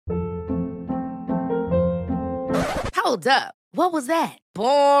Hold up. What was that?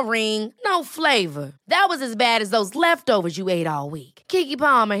 Boring. No flavor. That was as bad as those leftovers you ate all week. Keke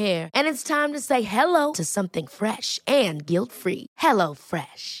Palmer here, and it's time to say hello to something fresh and guilt-free. Hello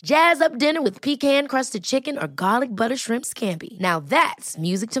Fresh. Jazz up dinner with pecan-crusted chicken or garlic butter shrimp scampi. Now that's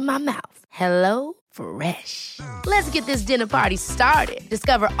music to my mouth. Hello Fresh. Let's get this dinner party started.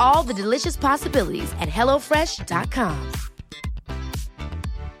 Discover all the delicious possibilities at hellofresh.com.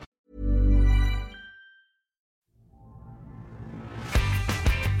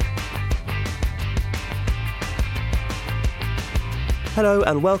 Hello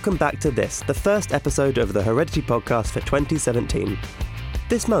and welcome back to this, the first episode of the Heredity podcast for 2017.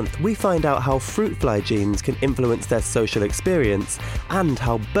 This month, we find out how fruit fly genes can influence their social experience and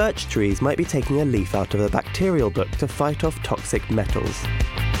how birch trees might be taking a leaf out of a bacterial book to fight off toxic metals.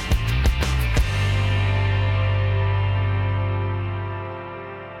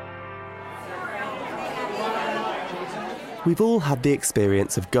 We've all had the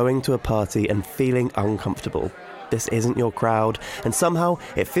experience of going to a party and feeling uncomfortable. This isn't your crowd, and somehow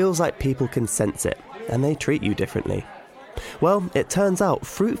it feels like people can sense it, and they treat you differently. Well, it turns out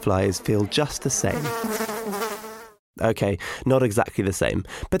fruit flies feel just the same. Okay, not exactly the same,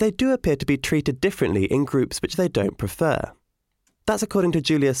 but they do appear to be treated differently in groups which they don't prefer. That's according to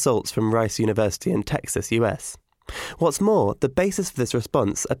Julia Saltz from Rice University in Texas, US. What's more, the basis for this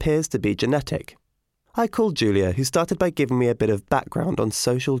response appears to be genetic. I called Julia, who started by giving me a bit of background on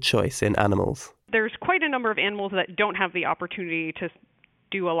social choice in animals. There's quite a number of animals that don't have the opportunity to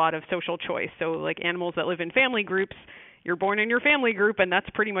do a lot of social choice. So like animals that live in family groups, you're born in your family group and that's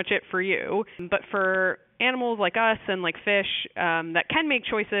pretty much it for you. But for animals like us and like fish that can make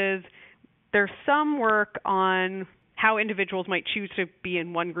choices, there's some work on how individuals might choose to be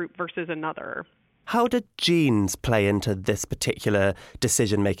in one group versus another. How do genes play into this particular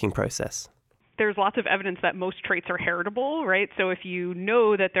decision-making process? There's lots of evidence that most traits are heritable, right? So if you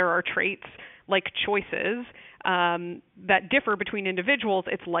know that there are traits like choices that differ between individuals,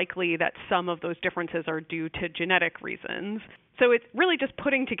 it's likely that some of those differences are due to genetic reasons. So it's really just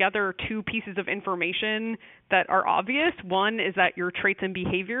putting together two pieces of information that are obvious. One is that your traits and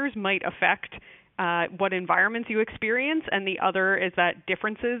behaviors might affect what environments you experience, and the other is that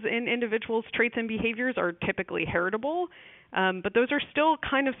differences in individuals' traits and behaviors are typically heritable. But those are still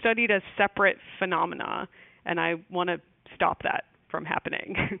kind of studied as separate phenomena, and I want to stop that from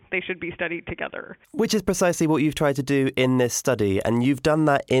happening. They should be studied together. Which is precisely what you've tried to do in this study, and you've done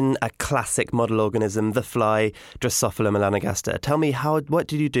that in a classic model organism, the fly Drosophila melanogaster. Tell me, what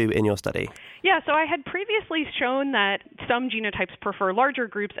did you do in your study? Yeah, so I had previously shown that some genotypes prefer larger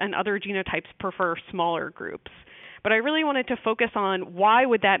groups and other genotypes prefer smaller groups. But I really wanted to focus on why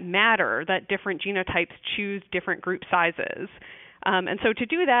would that matter, that different genotypes choose different group sizes. And so to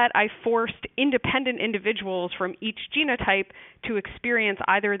do that, I forced independent individuals from each genotype to experience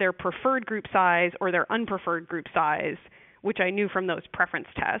either their preferred group size or their unpreferred group size, which I knew from those preference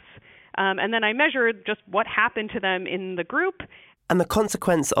tests. And then I measured just what happened to them in the group. And the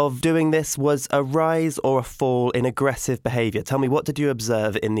consequence of doing this was a rise or a fall in aggressive behavior. Tell me, what did you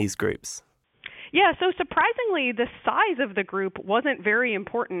observe in these groups? Yeah, so surprisingly, the size of the group wasn't very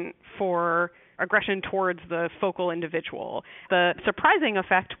important for aggression towards the focal individual. The surprising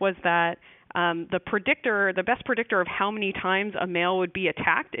effect was that the best predictor of how many times a male would be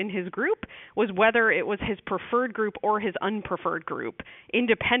attacked in his group was whether it was his preferred group or his unpreferred group,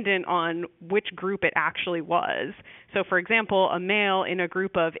 independent on which group it actually was. So, for example, a male in a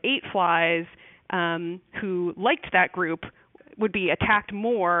group of 8 flies who liked that group would be attacked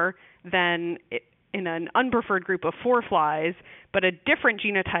more than in an unpreferred group of 4 flies, but a different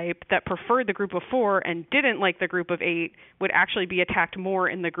genotype that preferred the group of 4 and didn't like the group of 8 would actually be attacked more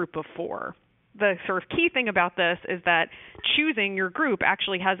in the group of 4. The sort of key thing about this is that choosing your group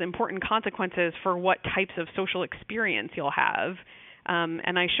actually has important consequences for what types of social experience you'll have.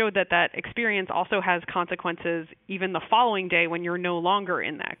 And I showed that experience also has consequences even the following day when you're no longer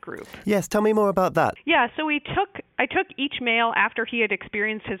in that group. Yes, tell me more about that. Yeah, so I took each male after he had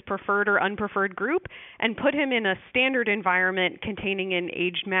experienced his preferred or unpreferred group and put him in a standard environment containing an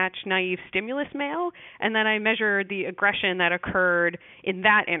age-matched naive stimulus male, and then I measured the aggression that occurred in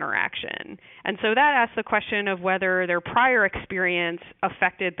that interaction. And so that asks the question of whether their prior experience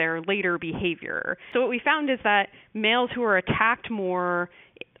affected their later behavior. So what we found is that males who are attacked more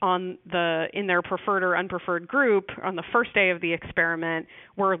in their preferred or unpreferred group on the first day of the experiment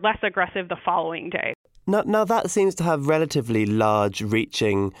were less aggressive the following day. Now that seems to have relatively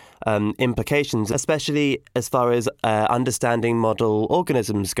large-reaching implications, especially as far as understanding model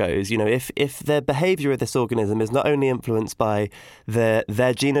organisms goes. You know, if the behaviour of this organism is not only influenced by their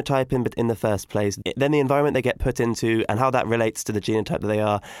genotype in the first place, then the environment they get put into and how that relates to the genotype that they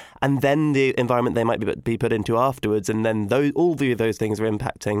are, and then the environment they might be put into afterwards, and then all three of those things are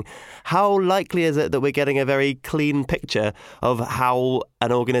impacting. How likely is it that we're getting a very clean picture of how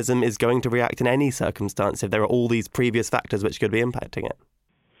an organism is going to react in any circumstance if there are all these previous factors which could be impacting it?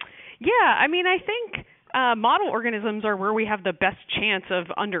 Yeah, I mean, I think model organisms are where we have the best chance of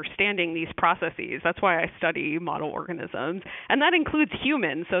understanding these processes. That's why I study model organisms, and that includes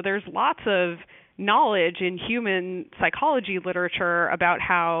humans. So there's lots of knowledge in human psychology literature about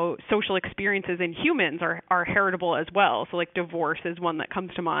how social experiences in humans are heritable as well. So like divorce is one that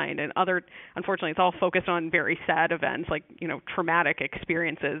comes to mind, and unfortunately, it's all focused on very sad events like, traumatic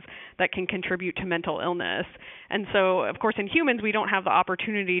experiences that can contribute to mental illness. And so, of course, in humans, we don't have the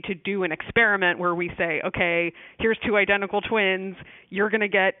opportunity to do an experiment where we say, okay, here's two identical twins, you're going to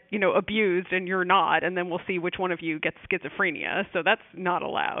get, abused and you're not, and then we'll see which one of you gets schizophrenia. So that's not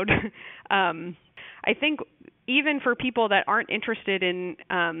allowed. I think even for people that aren't interested in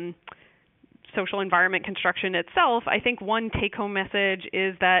social environment construction itself, I think one take-home message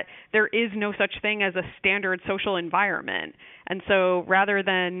is that there is no such thing as a standard social environment. And so rather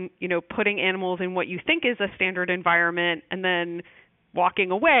than, putting animals in what you think is a standard environment and then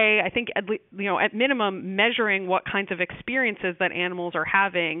walking away, I think at minimum measuring what kinds of experiences that animals are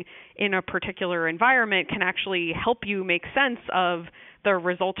having in a particular environment can actually help you make sense of the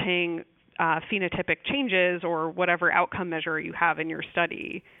resulting phenotypic changes or whatever outcome measure you have in your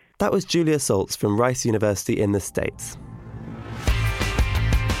study. That was Julia Saltz from Rice University in the States.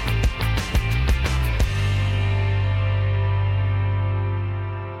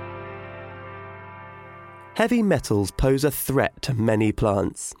 Heavy metals pose a threat to many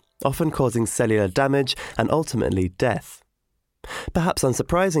plants, often causing cellular damage and ultimately death. Perhaps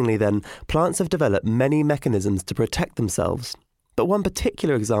unsurprisingly then, plants have developed many mechanisms to protect themselves. But one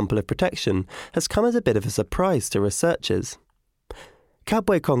particular example of protection has come as a bit of a surprise to researchers.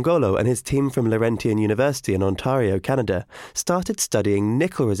 Kabwe Kongolo and his team from Laurentian University in Ontario, Canada, started studying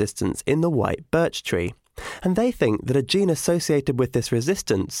nickel resistance in the white birch tree. And they think that a gene associated with this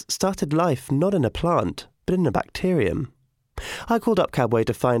resistance started life not in a plant, but in a bacterium. I called up Kabwe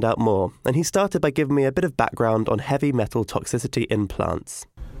to find out more, and he started by giving me a bit of background on heavy metal toxicity in plants.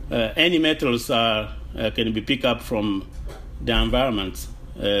 Any metals can be picked up from the environment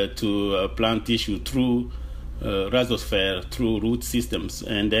to plant tissue through rhizosphere, through root systems,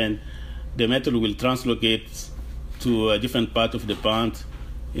 and then the metal will translocate to a different part of the plant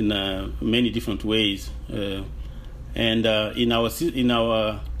in many different ways. And in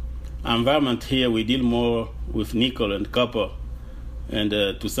our environment here, we deal more with nickel and copper, and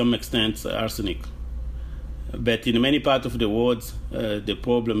to some extent arsenic. But in many parts of the world, the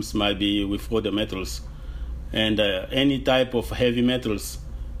problems might be with other metals. And any type of heavy metals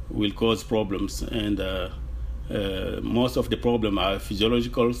will cause problems, and most of the problems are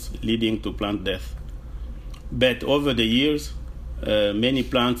physiologicals, leading to plant death. But over the years, many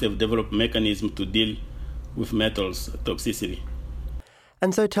plants have developed mechanisms to deal with metals toxicity.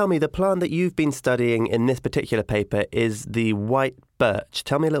 And so tell me, the plant that you've been studying in this particular paper is the white birch.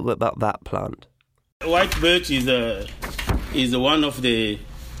 Tell me a little bit about that plant. White birch is one of the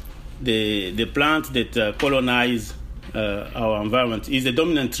plants that colonize our environment. Is a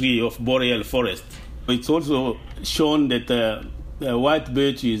dominant tree of boreal forest. It's also shown that white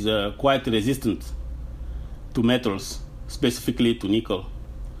birch is quite resistant to metals, specifically to nickel.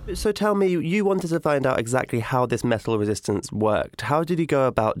 So tell me, you wanted to find out exactly how this metal resistance worked. How did you go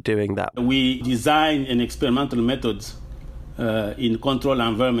about doing that? We designed an experimental methods in controlled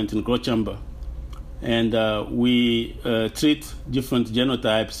environment in growth chamber. And we treat different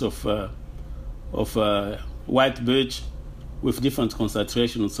genotypes of white birch with different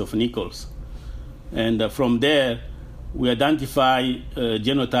concentrations of nickels. And from there, we identify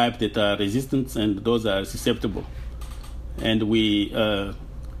genotypes that are resistant and those are susceptible. And we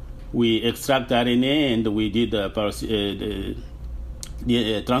extract RNA, and we did the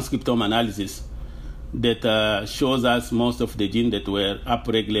transcriptome analysis that shows us most of the genes that were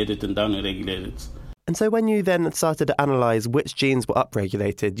upregulated and downregulated. And so when you then started to analyse which genes were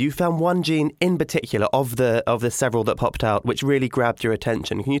upregulated, you found one gene in particular of the several that popped out which really grabbed your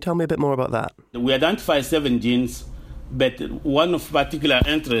attention. Can you tell me a bit more about that? We identified 7 genes, but one of particular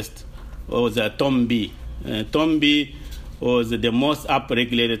interest was TOMB. TOMB was the most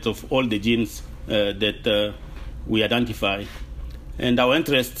upregulated of all the genes that we identified. And our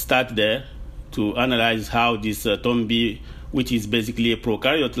interest started there to analyze how this TOMB, which is basically a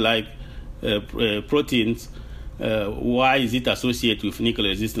prokaryote-like proteins, why is it associated with nickel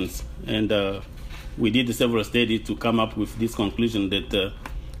resistance? And we did several studies to come up with this conclusion that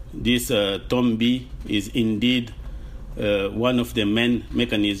this TOMB is indeed one of the main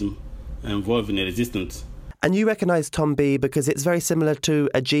mechanisms involved in resistance. And you recognise TOMB because it's very similar to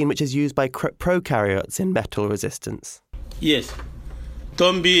a gene which is used by prokaryotes in metal resistance. Yes.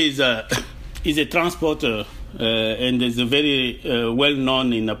 TOMB is a transporter and is very well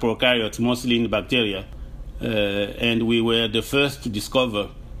known in prokaryotes, mostly in bacteria. And we were the first to discover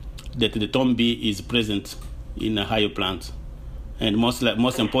that the TOMB is present in higher plants and most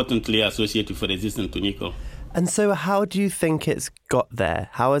importantly associated with resistance to nickel. And so how do you think it's got there?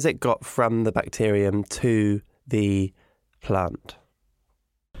 How has it got from the bacterium to the plant?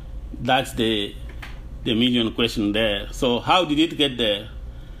 That's the million question there. So how did it get there?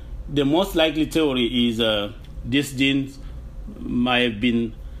 The most likely theory is this gene might have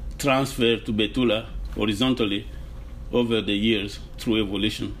been transferred to Betula horizontally over the years through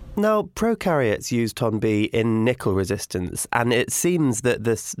evolution. Now, prokaryotes use TOMB in nickel resistance, and it seems that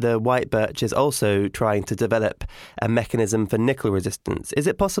the white birch is also trying to develop a mechanism for nickel resistance. Is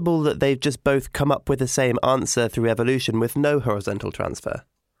it possible that they've just both come up with the same answer through evolution with no horizontal transfer?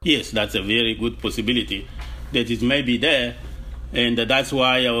 Yes, that's a very good possibility that it may be there, and that's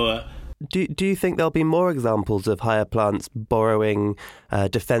why our... Do you think there'll be more examples of higher plants borrowing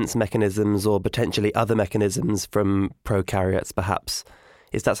defense mechanisms or potentially other mechanisms from prokaryotes, perhaps?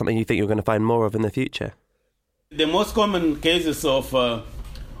 Is that something you think you're going to find more of in the future? The most common cases of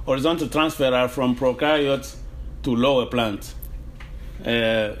horizontal transfer are from prokaryotes to lower plants.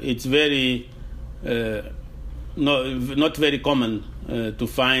 It's very not very common to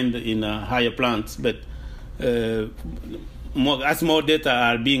find in higher plants, but as more data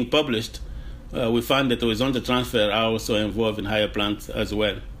are being published, we find that horizontal transfer are also involved in higher plants as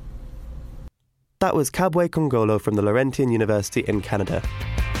well. That was Kabwe Kongolo from the Laurentian University in Canada.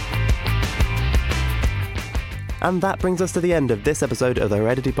 And that brings us to the end of this episode of the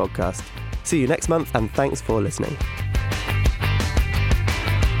Heredity Podcast. See you next month, and thanks for listening.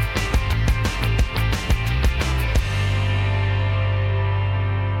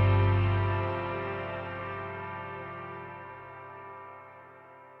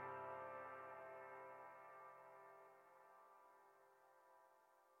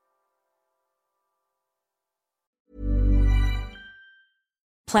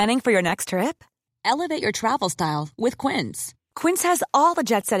 Planning for your next trip? Elevate your travel style with Quince. Quince has all the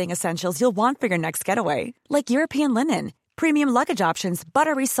jet-setting essentials you'll want for your next getaway, like European linen, premium luggage options,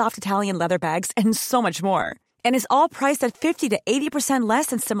 buttery soft Italian leather bags, and so much more. And is all priced at 50 to 80% less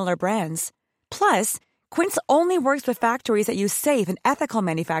than similar brands. Plus, Quince only works with factories that use safe and ethical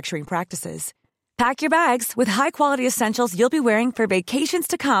manufacturing practices. Pack your bags with high-quality essentials you'll be wearing for vacations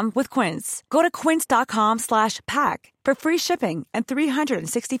to come with Quince. Go to quince.com/pack for free shipping and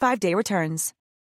 365-day returns.